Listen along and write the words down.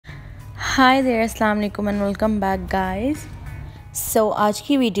Hi there, अस्सलाम वालेकुम and welcome back guys. सो आज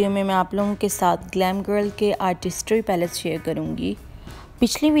की वीडियो में मैं आप लोगों के साथ ग्लैम गर्ल के आर्टिस्ट्री पैलेट्स शेयर करूंगी।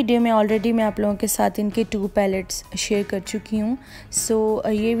 पिछली वीडियो में ऑलरेडी मैं आप लोगों के साथ इनके 2 पैलेट्स शेयर कर चुकी हूं। सो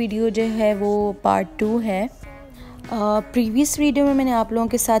ये वीडियो जो है वो पार्ट 2 है। प्रीवियस वीडियो में मैंने आप लोगों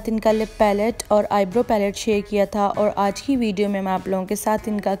के साथ इनका लिप पैलेट और आईब्रो पैलेट शेयर किया था, और आज की वीडियो में मैं आप लोगों के साथ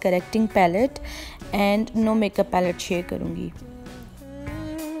इनका correcting palette and no makeup palette share करूँगी।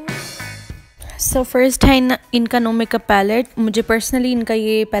 सो फर्स्ट है इनका नो मेकअप पैलेट। मुझे पर्सनली इनका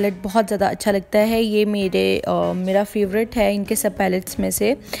ये पैलेट बहुत ज़्यादा अच्छा लगता है। ये मेरा फेवरेट है इनके सब पैलेट्स में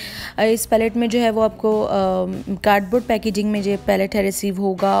से। इस पैलेट में जो है वो आपको कार्डबोर्ड पैकेजिंग में जो पैलेट है रिसीव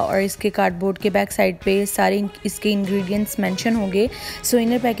होगा, और इसके कार्डबोर्ड के बैक साइड पे सारे इसके इंग्रेडिएंट्स मेंशन होंगे। सो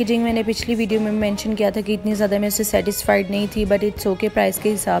इनर पैकेजिंग मैंने पिछली वीडियो में मेंशन किया था कि इतनी ज़्यादा मैं उससे सेटिस्फाइड नहीं थी, बट इट्स ओके, प्राइस के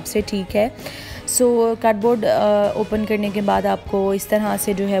हिसाब से ठीक है। सो कार्डबोर्ड ओपन करने के बाद आपको इस तरह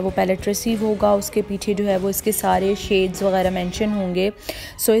से जो है वो पैलेट रिसीव होगा। उसके पीछे जो है वो इसके सारे शेड्स वगैरह मेंशन होंगे।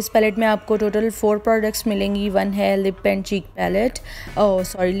 सो इस पैलेट में आपको टोटल 4 प्रोडक्ट्स मिलेंगी। वन है lip and cheek palette,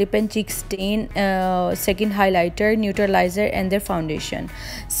 lip and cheek stand, second highlighter, neutraliser and their foundation.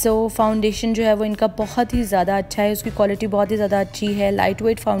 So foundation जो है वो इनका बहुत ही ज़्यादा अच्छा है, उसकी क्वालिटी बहुत ही ज़्यादा अच्छी है। लाइट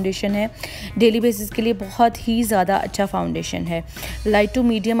वेट फाउंडेशन है, डेली बेसिस के लिए बहुत ही ज़्यादा अच्छा फाउंडेशन है। लाइट टू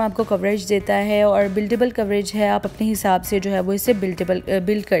मीडियम आपको कवरेज देता है, और बिल्डेबल कवरेज है। आप अपने हिसाब से जो है वो इसे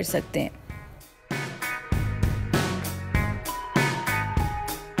बिल्ड कर सकते हैं।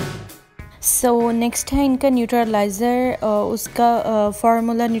 सो नेक्स्ट है इनका न्यूट्रलाइज़र। उसका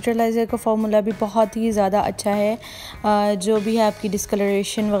फार्मूला, न्यूट्रलाइज़र का फार्मूला भी बहुत ही ज़्यादा अच्छा है। जो भी है आपकी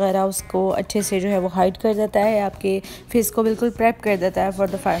डिस्कलरेशन वगैरह उसको अच्छे से जो है वो हाइड कर देता है, आपके फेस को बिल्कुल प्रेप कर देता है फॉर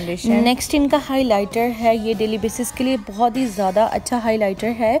द फाउंडेशन। नेक्स्ट इनका हाइलाइटर है। ये डेली बेसिस के लिए बहुत ही ज़्यादा अच्छा हाइलाइटर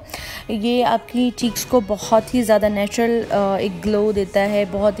है। ये आपकी चीक्स को बहुत ही ज़्यादा नेचुरल एक ग्लो देता है,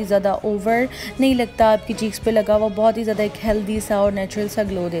 बहुत ही ज़्यादा ओवर नहीं लगता आपकी चीक्स पे लगा हुआ, बहुत ही ज़्यादा एक हेल्दी सा और नेचुरल सा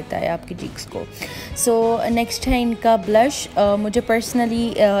ग्लो देता है आपकी चीक्स को। सो नेक्स्ट है इनका ब्लश। मुझे पर्सनली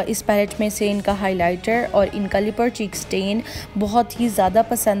इस पैलेट में से इनका हाइलाइटर और इनका लिप और चीक स्टेन बहुत ही ज़्यादा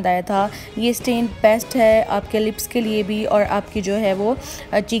पसंद आया था। ये स्टेन बेस्ट है आपके लिप्स के लिए भी, और आपकी जो है वो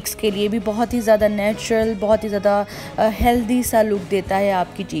चीक्स के लिए भी बहुत ही ज़्यादा नेचुरल, बहुत ही ज़्यादा हेल्दी सा लुक देता है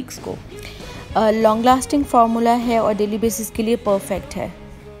आपकी चीक्स को। लॉन्ग लास्टिंग फार्मूला है और डेली बेसिस के लिए परफेक्ट है।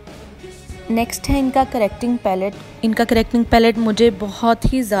 नेक्स्ट है इनका करेक्टिंग पैलेट। इनका करेक्टिंग पैलेट मुझे बहुत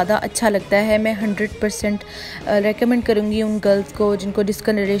ही ज़्यादा अच्छा लगता है। मैं 100% रेकमेंड करूँगी उन गर्ल्स को जिनको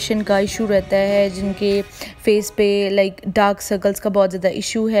डिस्कलरेशन का इशू रहता है, जिनके फेस पे लाइक डार्क सर्कल्स का बहुत ज़्यादा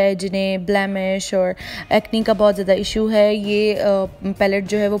इशू है, जिन्हें ब्लैमिश और एक्नी का बहुत ज़्यादा इशू है। ये पैलेट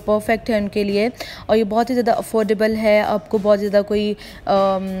जो है वो परफेक्ट है उनके लिए, और ये बहुत ही ज़्यादा अफोर्डेबल है। आपको बहुत ज़्यादा कोई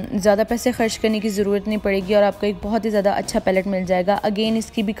ज़्यादा पैसे खर्च करने की ज़रूरत नहीं पड़ेगी, और आपको एक बहुत ही ज़्यादा अच्छा पैलेट मिल जाएगा। अगेन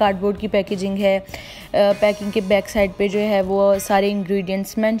इसकी भी कार्डबोर्ड की पैकेजिंग है। पैकिंग के बैक साइड पे जो है वो सारे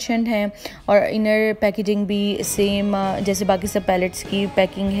इंग्रेडिएंट्स मेंशन्ड हैं, और इनर पैकेजिंग भी सेम जैसे बाकी सब पैलेट्स की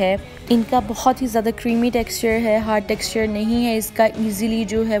पैकिंग है। इनका बहुत ही ज़्यादा क्रीमी टेक्सचर है, हार्ड टेक्सचर नहीं है इसका। इजीली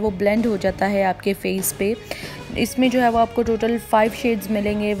जो है वो ब्लेंड हो जाता है आपके फेस पे। इसमें जो है वो आपको टोटल 5 शेड्स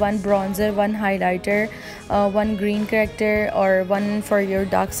मिलेंगे। 1 ब्रॉन्ज़र, 1 हाइलाइटर, 1 ग्रीन करेक्टर, और 1 for your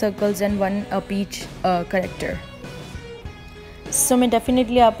dark circles and 1 peach character. सो मैं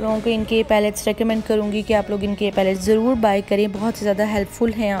डेफिनेटली आप लोगों को इनके पैलेट्स रेकमेंड करूँगी कि आप लोग इनके पैलेट्स ज़रूर बाय करें। बहुत ही ज़्यादा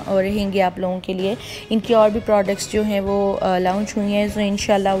हेल्पफुल हैं और रहेंगे आप लोगों के लिए। इनकी और भी प्रोडक्ट्स जो हैं वो लॉन्च हुई हैं, सो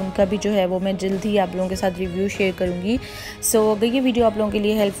इंशाल्लाह उनका भी जो है वो मैं जल्द ही आप लोगों के साथ रिव्यू शेयर करूँगी। सो अगर ये वीडियो आप लोगों के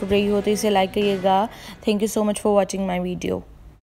लिए हेल्पफुल रही हो तो इसे लाइक करिएगा। Thank you so much for watching my video.